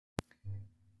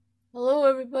Hello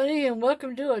everybody and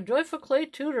welcome to a Joyful Clay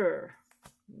Tutor.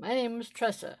 My name is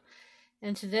Tressa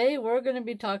and today we're going to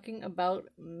be talking about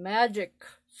Magic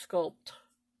Sculpt.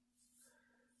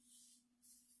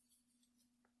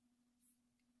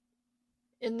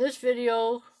 In this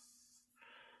video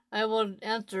I will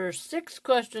answer 6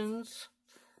 questions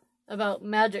about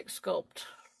Magic Sculpt.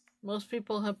 Most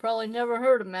people have probably never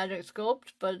heard of Magic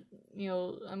Sculpt, but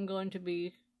I'm going to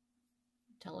be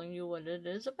telling you what it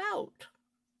is about.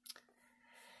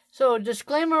 So,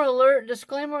 disclaimer alert,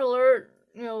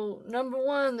 number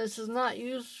 1, this is not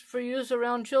for use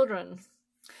around children.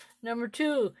 Number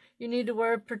 2, you need to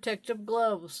wear protective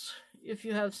gloves if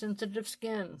you have sensitive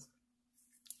skin.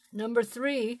 Number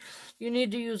 3, you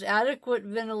need to use adequate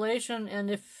ventilation, and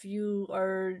if you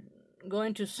are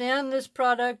going to sand this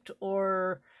product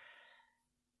or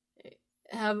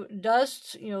have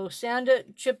dust, sand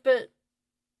it, chip it,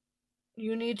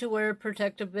 you need to wear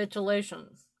protective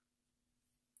ventilation.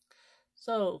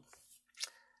 So,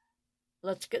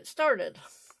 let's get started.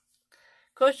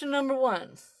 Question number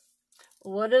 1.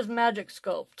 What is Magic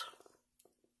Sculpt?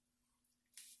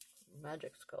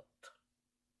 Magic Sculpt.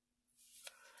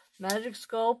 Magic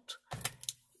Sculpt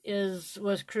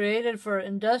was created for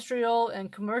industrial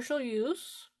and commercial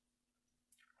use.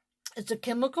 It's a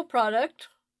chemical product.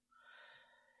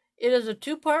 It is a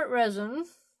 2-part resin,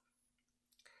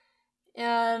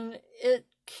 and it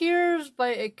cures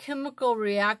by a chemical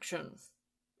reaction.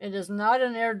 It is not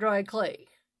an air dry clay.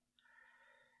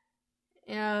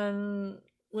 And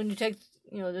when you take,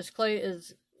 this clay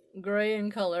is gray in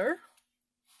color.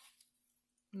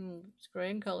 It's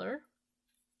gray in color.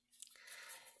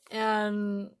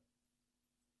 And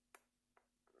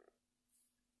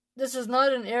this is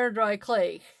not an air dry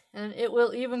clay, and it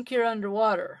will even cure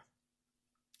underwater.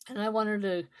 And I wanted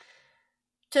to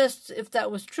test if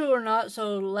that was true or not.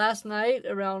 So last night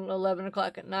around 11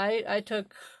 o'clock at night, I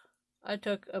took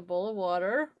a bowl of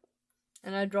water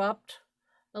and I dropped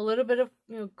a little bit of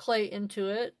clay into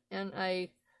it, and I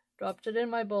dropped it in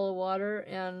my bowl of water,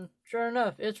 and sure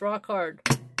enough, it's rock hard.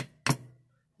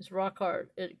 It's rock hard.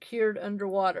 It cured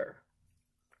underwater.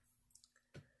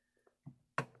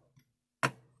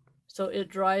 So it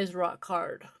dries rock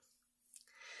hard.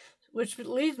 Which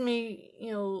leads me,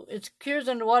 it cures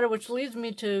underwater, which leads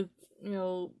me to,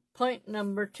 point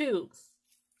number 2.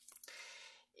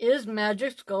 Is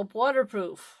Magic Sculpt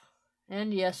waterproof?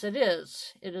 And yes, it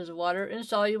is. It is a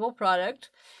water-insoluble product,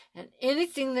 and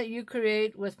anything that you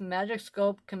create with Magic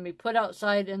Sculpt can be put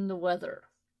outside in the weather.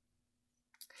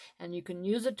 And you can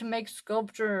use it to make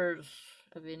sculptures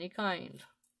of any kind.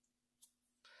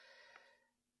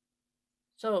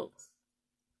 So,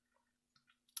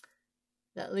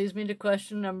 that leads me to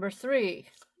question number 3.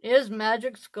 Is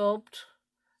Magic Sculpt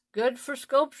good for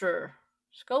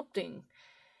sculpting?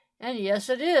 And yes,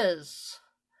 it is.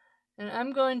 And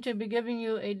I'm going to be giving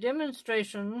you a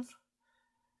demonstration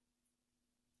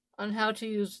on how to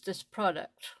use this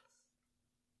product.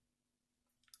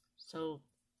 So,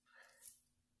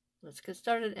 let's get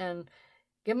started, and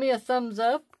give me a thumbs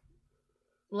up.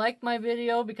 Like my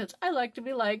video because I like to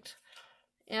be liked,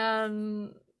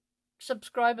 and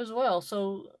subscribe as well.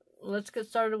 So let's get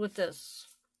started with this.